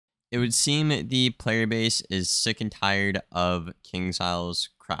It would seem the player base is sick and tired of KingSile's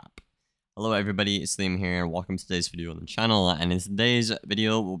crap. Hello everybody, it's Liam here, and welcome to today's video on the channel. And in today's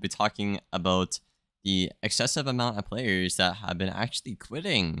video, we'll be talking about the excessive amount of players that have been actually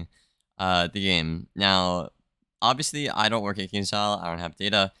quitting the game. Now, obviously, I don't work at KingSile, I don't have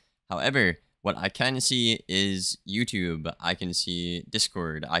data. However, what I can see is YouTube, I can see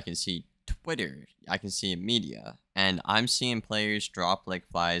Discord, I can see Twitter, I can see media, and I'm seeing players drop like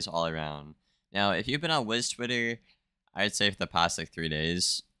flies all around. Now, if you've been on Wiz Twitter, I'd say for the past like 3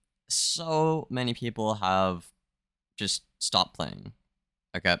 days, so many people have just stopped playing.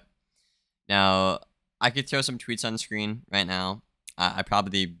 Okay. Now, I could throw some tweets on screen right now. I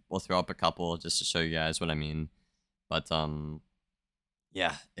probably will throw up a couple just to show you guys what I mean. But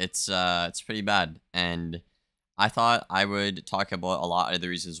yeah, it's pretty bad, and I thought I would talk about a lot of the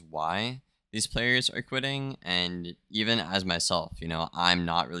reasons why these players are quitting, and even as myself, you know, I'm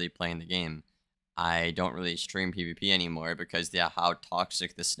not really playing the game. I don't really stream PvP anymore because, yeah, how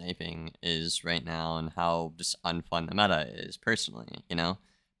toxic the sniping is right now and how just unfun the meta is personally, you know?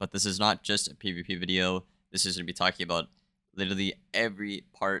 But this is not just a PvP video. This is going to be talking about literally every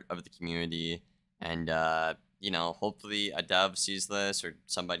part of the community, and you know, hopefully a dev sees this or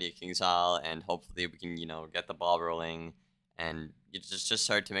somebody at KingSile, and hopefully we can, you know, get the ball rolling and you just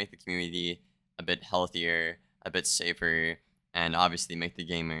start to make the community a bit healthier, a bit safer, and obviously make the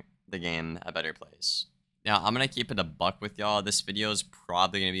game a better place. Now, I'm gonna keep it a buck with y'all. This video is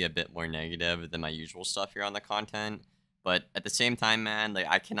probably gonna be a bit more negative than my usual stuff here on the content, but at the same time, man, like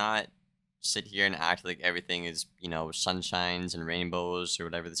I cannot sit here and act like everything is, you know, sunshines and rainbows or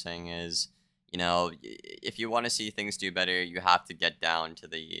whatever the saying is. You know, if you want to see things do better, you have to get down to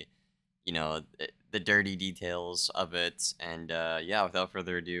the, you know, the dirty details of it. And yeah, without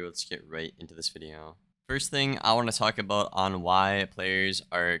further ado, let's get right into this video. First thing I want to talk about on why players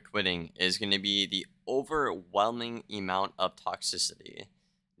are quitting is going to be the overwhelming amount of toxicity.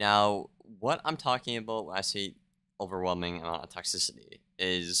 Now, what I'm talking about when I say overwhelming amount of toxicity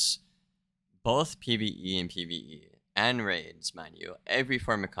is both PvE and PvE and raids, mind you, every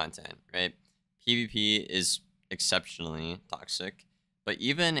form of content, right? PvP is exceptionally toxic, but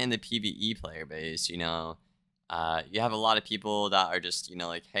even in the PvE player base, you know, you have a lot of people that are just, you know,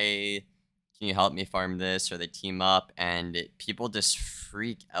 like, hey, can you help me farm this? Or they team up, and people just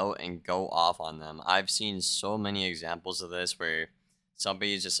freak out and go off on them. I've seen so many examples of this where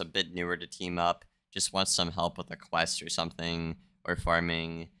somebody's just a bit newer to team up, just wants some help with a quest or something, or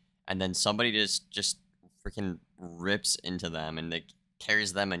farming, and then somebody just freaking rips into them and like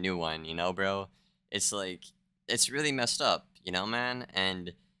tears them a new one, you know, bro? It's like, it's really messed up, you know, man?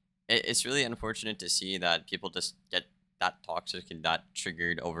 And it's really unfortunate to see that people just get that toxic and that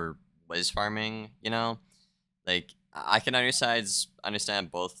triggered over Wiz farming, you know? Like, I can understand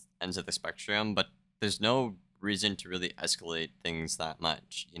both ends of the spectrum, but there's no reason to really escalate things that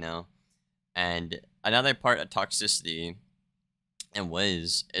much, you know? And another part of toxicity in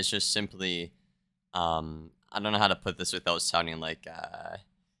Wiz is just simply, I don't know how to put this without sounding like a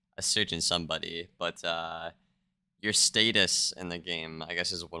certain somebody, but your status in the game, I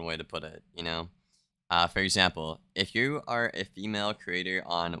guess, is one way to put it, you know? For example, if you are a female creator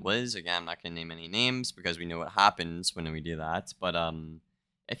on Wiz, again, I'm not going to name any names because we know what happens when we do that, but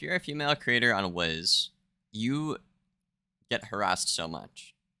if you're a female creator on Wiz, you get harassed so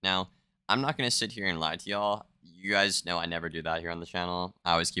much. Now, I'm not going to sit here and lie to y'all. You guys know I never do that here on the channel.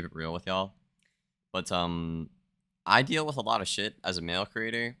 I always keep it real with y'all. But I deal with a lot of shit as a male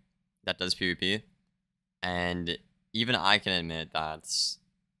creator that does PvP, and even I can admit that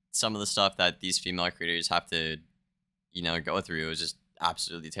some of the stuff that these female creators have to, you know, go through is just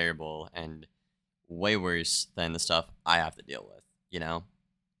absolutely terrible and way worse than the stuff I have to deal with, you know?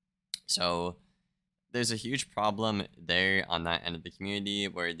 So there's a huge problem there on that end of the community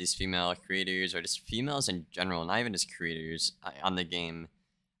where these female creators, or just females in general, not even just creators on the game,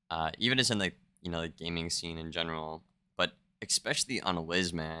 even as in like, you know, the gaming scene in general, but especially on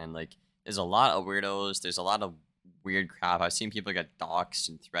Wiz, man, like, there's a lot of weirdos, there's a lot of weird crap. I've seen people get doxxed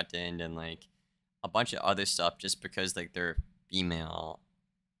and threatened and, like, a bunch of other stuff just because, like, they're female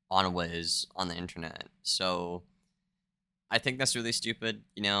on Wiz on the internet. So, I think that's really stupid,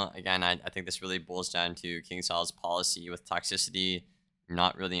 you know? Again, I think this really boils down to KingSile's policy with toxicity,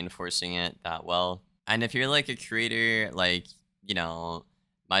 not really enforcing it that well. And if you're, like, a creator, like, you know,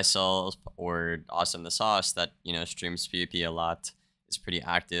 myself or Awesome the Sauce that, you know, streams PvP a lot, is pretty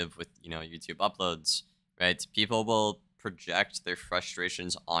active with, you know, YouTube uploads, right? People will project their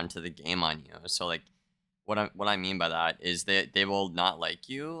frustrations onto the game on you. So like what I mean by that is they will not like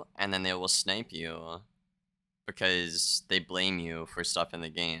you, and then they will snipe you because they blame you for stuff in the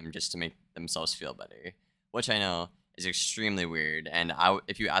game just to make themselves feel better, which I know is extremely weird. And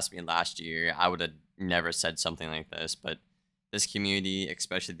if you asked me last year, I would have never said something like this. But this community,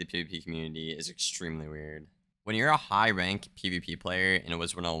 especially the PvP community, is extremely weird. When you're a high rank PvP player in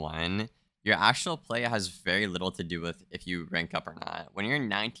Wizard101, your actual play has very little to do with if you rank up or not. When you're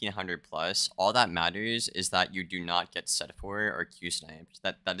 1900 plus, all that matters is that you do not get set for or Q sniped.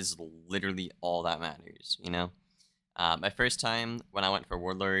 That is literally all that matters, you know? My first time when I went for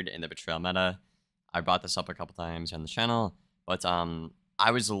Warlord in the Betrayal meta, I brought this up a couple times on the channel, but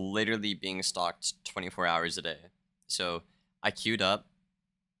I was literally being stalked 24 hours a day. So I queued up,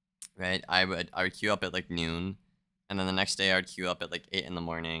 right? I would queue up at like noon, and then the next day I would queue up at like 8 in the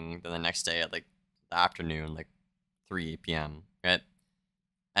morning. Then the next day at like the afternoon, like 3 p.m. Right?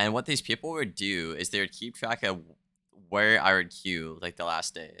 And what these people would do is they would keep track of where I would queue like the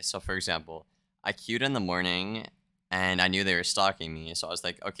last day. So for example, I queued in the morning, and I knew they were stalking me. So I was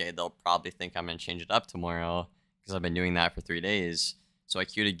like, okay, they'll probably think I'm gonna change it up tomorrow because I've been doing that for 3 days. So I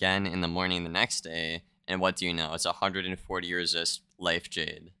queued again in the morning the next day, and what do you know? It's 140 resist life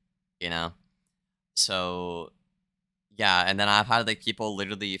jade, you know? So yeah, and then I've had like people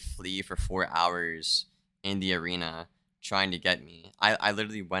literally flee for 4 hours in the arena trying to get me. I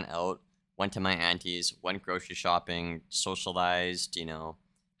literally went out, went to my auntie's, went grocery shopping, socialized, you know,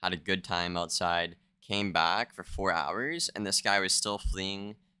 had a good time outside, came back for 4 hours, and this guy was still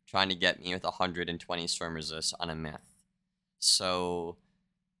fleeing, trying to get me with 120 storm resist on a myth. So,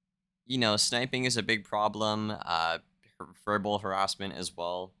 you know, sniping is a big problem. Verbal harassment as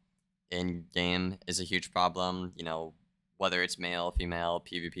well in game is a huge problem. You know, whether it's male, female,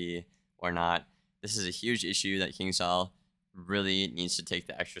 PvP, or not. This is a huge issue that KingsIsle really needs to take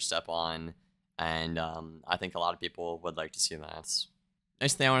the extra step on, and I think a lot of people would like to see that.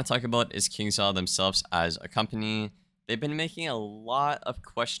 Next thing I want to talk about is KingsIsle themselves as a company. They've been making a lot of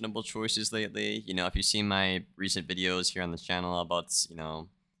questionable choices lately. You know, if you've seen my recent videos here on the channel about, you know,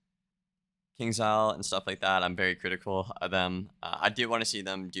 KingsIsle and stuff like that, I'm very critical of them. I do want to see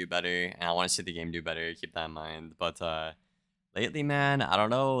them do better, and I want to see the game do better, keep that in mind. But lately, man, I don't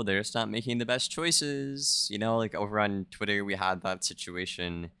know, they're just not making the best choices. You know, like over on Twitter, we had that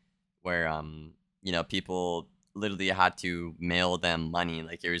situation where, you know, people literally had to mail them money.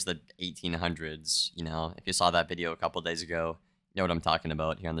 Like it was the 1800s, you know. If you saw that video a couple days ago, you know what I'm talking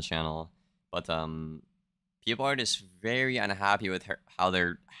about here on the channel. But people are just very unhappy with how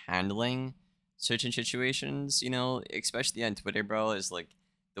they're handling certain situations, you know, especially on Twitter, bro, is like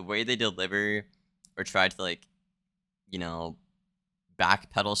the way they deliver or try to like, you know,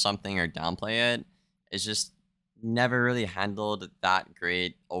 backpedal something or downplay it is just never really handled that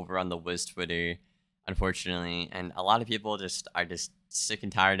great over on the Wiz Twitter, unfortunately. And a lot of people just are just sick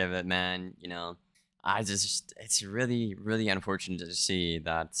and tired of it, man. You know, it's really, really unfortunate to see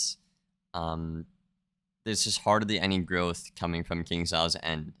that there's just hardly any growth coming from KingsIsle's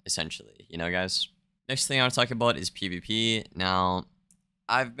end, essentially. You know, guys? Next thing I want to talk about is PvP. Now,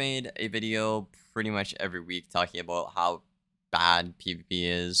 I've made a video pretty much every week talking about how bad PvP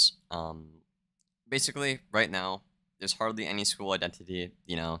is. Basically, right now, there's hardly any school identity.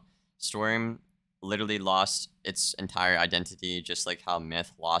 You know, Storm literally lost its entire identity, just like how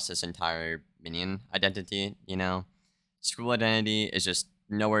Myth lost its entire minion identity, you know? School identity is just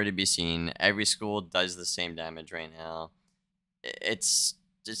nowhere to be seen. Every school does the same damage right now. It's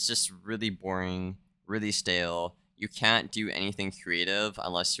just really boring, really stale. You can't do anything creative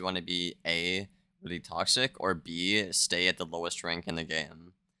unless you want to be A, really toxic, or B, stay at the lowest rank in the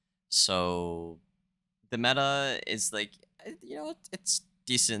game. So the meta is like, you know, it's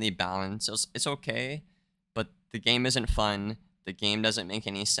decently balanced. It's okay, but the game isn't fun. The game doesn't make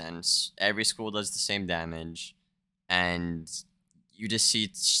any sense. Every school does the same damage, and you just see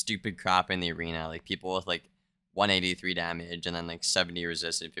stupid crap in the arena, like people with like 183 damage and then like 70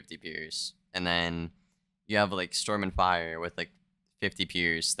 resist and 50 pierce. And then you have like Storm and Fire with like 50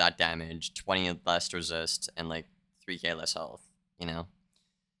 pierce, that damage, 20 less resist, and like 3k less health, you know?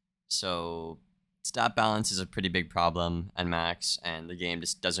 So stat balance is a pretty big problem at max, and the game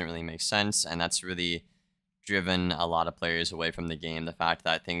just doesn't really make sense, and that's really driven a lot of players away from the game, the fact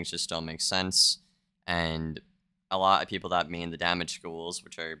that things just don't make sense. And a lot of people that main the damage schools,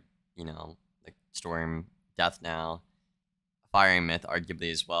 which are, you know, like Storm, Death now, Fire and Myth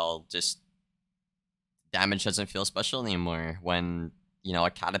arguably as well, just damage doesn't feel special anymore when, you know,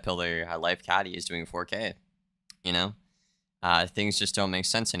 a Caterpillar, a Life Caddy is doing 4k, you know? Things just don't make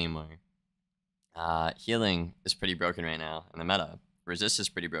sense anymore. Healing is pretty broken right now in the meta. Resist is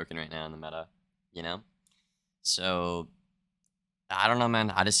pretty broken right now in the meta, you know? So, I don't know,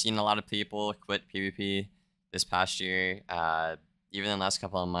 man. I just seen a lot of people quit PvP this past year, even in the last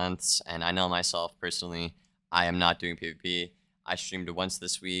couple of months, and I know myself personally, I am not doing PvP. I streamed once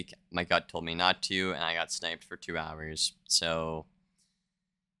this week. My gut told me not to, and I got sniped for 2 hours. So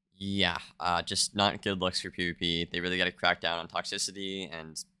yeah, just not good looks for PvP. They really got to crack down on toxicity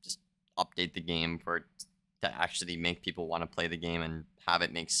and just update the game for it to actually make people want to play the game and have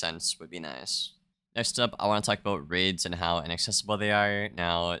it make sense would be nice. Next up, I want to talk about raids and how inaccessible they are.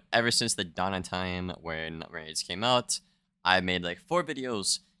 Now, ever since the dawn of time when raids came out, I made like 4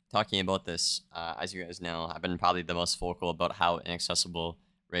 videos talking about this. As you guys know, I've been probably the most vocal about how inaccessible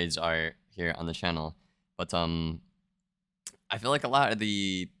raids are here on the channel. But I feel like a lot of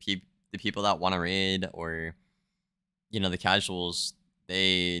the people that want to raid, or the casuals,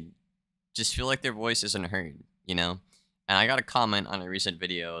 they just feel like their voice isn't heard, And I got a comment on a recent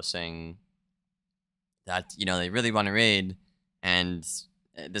video saying that they really want to raid, and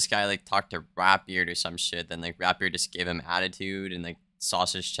this guy like talked to Rapbeard or some shit. Then like Rapbeard just gave him attitude and like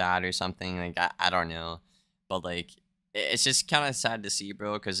sausage chat or something. Like I don't know, but like it's just kind of sad to see,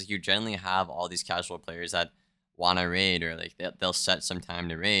 bro, because you generally have all these casual players that want to raid, or like they'll set some time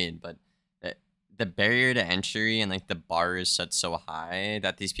to raid, but the barrier to entry and like the bar is set so high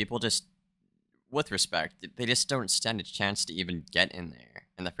that these people just, with respect, they just don't stand a chance to even get in there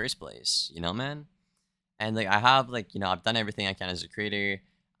in the first place, man. And like I have like I've done everything I can as a creator.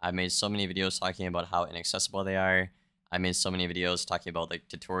 I've made so many videos talking about how inaccessible they are. I made so many videos talking about like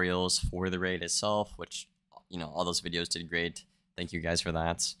tutorials for the raid itself, which all those videos did great. Thank you guys for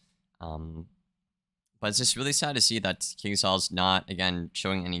that. But it's just really sad to see that KingsIsle's not, again,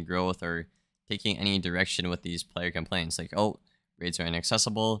 showing any growth or taking any direction with these player complaints. Like, oh, raids are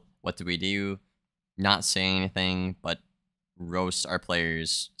inaccessible. What do we do? Not saying anything, but roast our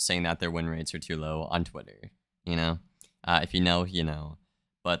players, saying that their win rates are too low on Twitter. If you know, you know.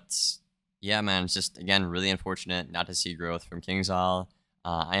 But yeah, man, it's just, again, really unfortunate not to see growth from KingsIsle.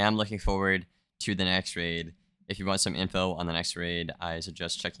 I am looking forward to the next raid. If you want some info on the next raid, I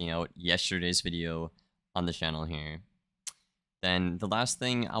suggest checking out yesterday's video on the channel here. Then the last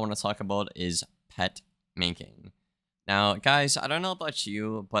thing I want to talk about is pet making. Now, guys, I don't know about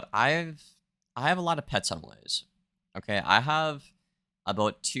you, but I have a lot of pets on Wiz. Okay, I have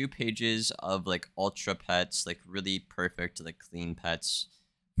about 2 pages of like ultra pets, like really perfect, like clean pets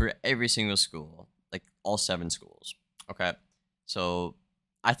for every single school, like all 7 schools. Okay, so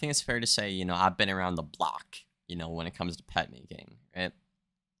I think it's fair to say, I've been around the block, when it comes to pet making, right?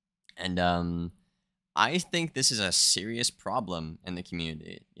 And I think this is a serious problem in the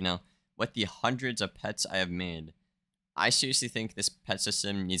community. With the hundreds of pets I have made, I seriously think this pet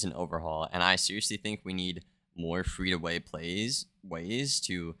system needs an overhaul, and I seriously think we need more free-to-play ways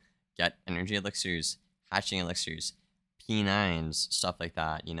to get energy elixirs, hatching elixirs, P9s, stuff like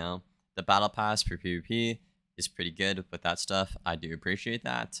that, The battle pass for PvP is pretty good with that stuff. I do appreciate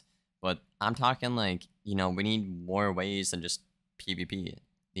that. But I'm talking like, we need more ways than just PvP,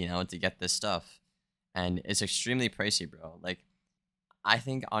 to get this stuff. And it's extremely pricey, bro. Like, I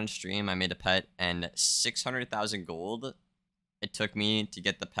think on stream I made a pet and 600,000 gold it took me to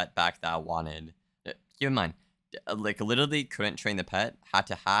get the pet back that I wanted. Keep in mind, like literally couldn't train the pet, had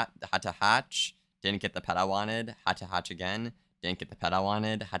to hatch, didn't get the pet I wanted, had to hatch again, didn't get the pet I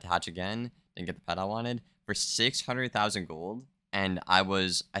wanted, had to hatch again, didn't get the pet I wanted for 600,000 gold, and I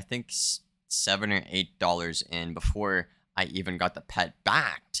was, I think, $7 or $8 in before I even got the pet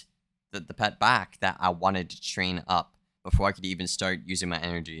back. The pet back that I wanted to train up before I could even start using my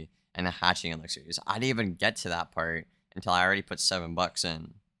energy and the hatching elixirs. I didn't even get to that part until I already put $7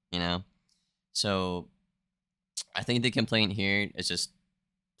 in, So I think the complaint here is just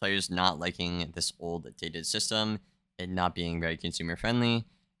players not liking this old dated system, it not being very consumer friendly,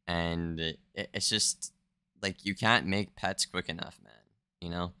 and it's just like you can't make pets quick enough,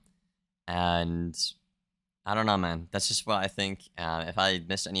 man, And I don't know, man. That's just what I think. If I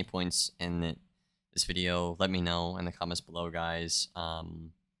missed any points in this video, let me know in the comments below, guys.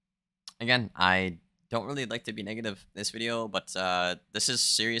 Again, I don't really like to be negative in this video, but this is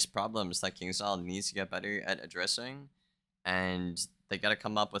serious problems that KingsIsle needs to get better at addressing, and they gotta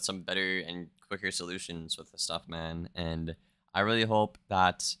come up with some better and quicker solutions with this stuff, man. And I really hope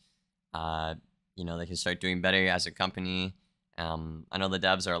that they can start doing better as a company. I know the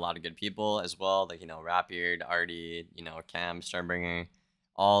devs are a lot of good people as well, like, Rapbeard, Artie, Cam, Starbringer,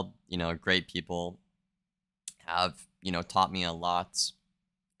 all, great people, have, taught me a lot.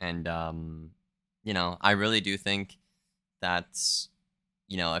 And, I really do think that,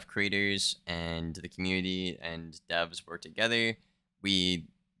 if creators and the community and devs work together, we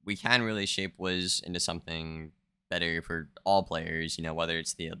can really shape Wiz into something better for all players, whether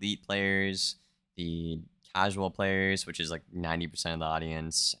it's the elite players, the casual players, which is like 90% of the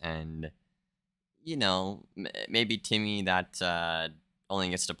audience, and you know, maybe Timmy that only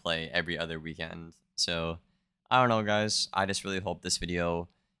gets to play every other weekend. So I don't know, guys. I just really hope this video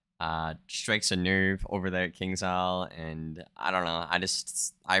strikes a nerve over there at KingsIsle, and I don't know.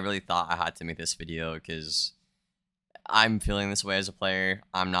 I really thought I had to make this video because I'm feeling this way as a player.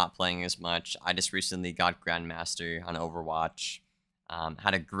 I'm not playing as much. I just recently got Grandmaster on Overwatch.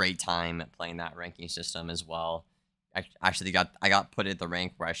 Had a great time playing that ranking system as well. I got put at the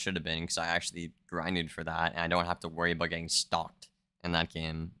rank where I should have been because I actually grinded for that, and I don't have to worry about getting stalked in that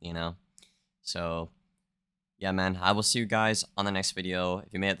game, you know? So, yeah, man, I will see you guys on the next video.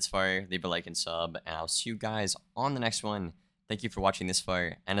 If you made it this far, leave a like and sub, and I'll see you guys on the next one. Thank you for watching this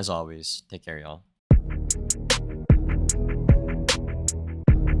far, and as always, take care, y'all.